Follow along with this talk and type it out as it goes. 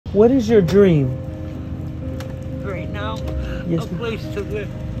What is your dream? Right now, Yes, a place to live.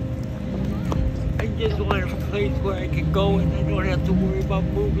 I just want a place where I can go and I don't have to worry about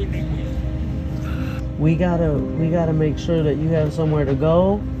moving again. We gotta make sure that you have somewhere to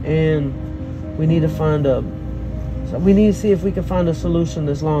go, and we need to we need to see if we can find a solution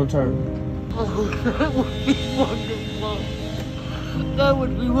that's long term. Oh, that would be wonderful. That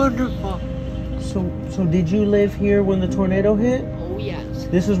would be wonderful. So did you live here when the tornado hit? Oh yes.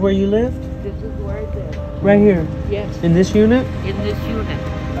 This is where you lived? This is where I live. Right here? Yes. In this unit? In this unit.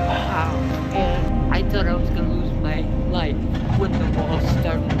 Wow. And I thought I was going to lose my life when the walls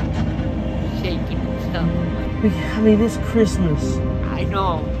started shaking and stuff. I mean, it's Christmas. I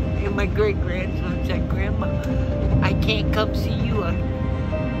know. And my great-grandson said, Grandma, I can't come see you on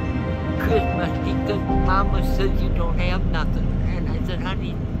Christmas because Mama says you don't have nothing. And I said,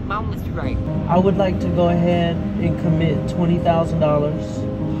 honey, Mama's right. I would like to go ahead and commit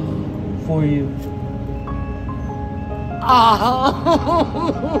 $20,000 for you. Oh.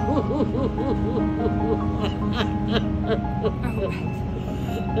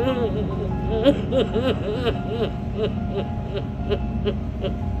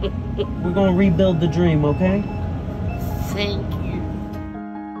 We're gonna rebuild the dream, okay? Thank you.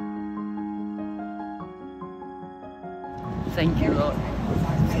 Thank you, Lord.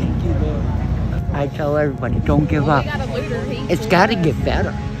 Thank you, Lord. I tell everybody, don't give up. It's got to get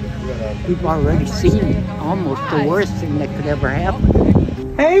better. We've already seen almost the worst thing that could ever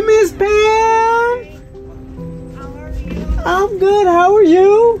happen. Hey, Miss Pam! How are you? I'm good, how are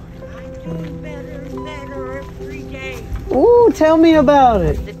you? I'm doing better and better every day. Ooh, tell me about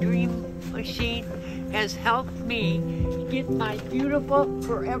it. The dream machine has helped me get my beautiful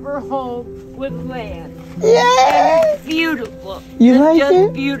forever home with land. Yeah! It's beautiful. You It's like just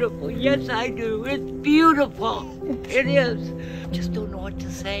it? beautiful. Yes, I do. It's beautiful. It is. Just don't know what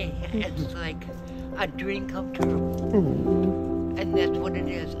to say. It's like a dream come true. And that's what it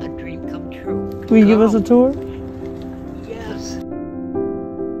is, a dream come true. Will you give us a tour? Yes.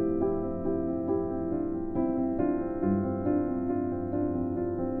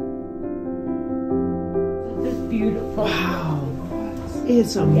 This is beautiful. Wow. It's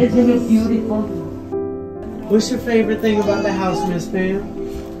Isn't amazing. it beautiful? What's your favorite thing about the house, Miss Pam?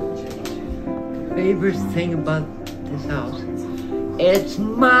 Favorite thing about this house? It's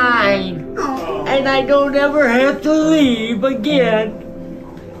mine. And I don't ever have to leave again.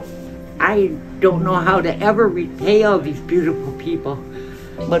 I don't know how to ever repay all these beautiful people.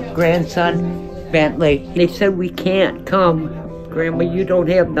 But grandson, Bentley, they said we can't come. Grandma, you don't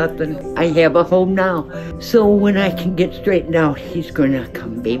have nothing. I have a home now. So when I can get straightened out, he's gonna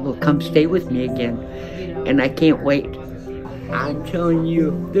come, be able to come stay with me again. And I can't wait. I'm telling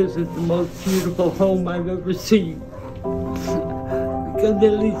you, this is the most beautiful home I've ever seen. Because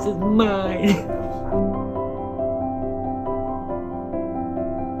at least it's mine.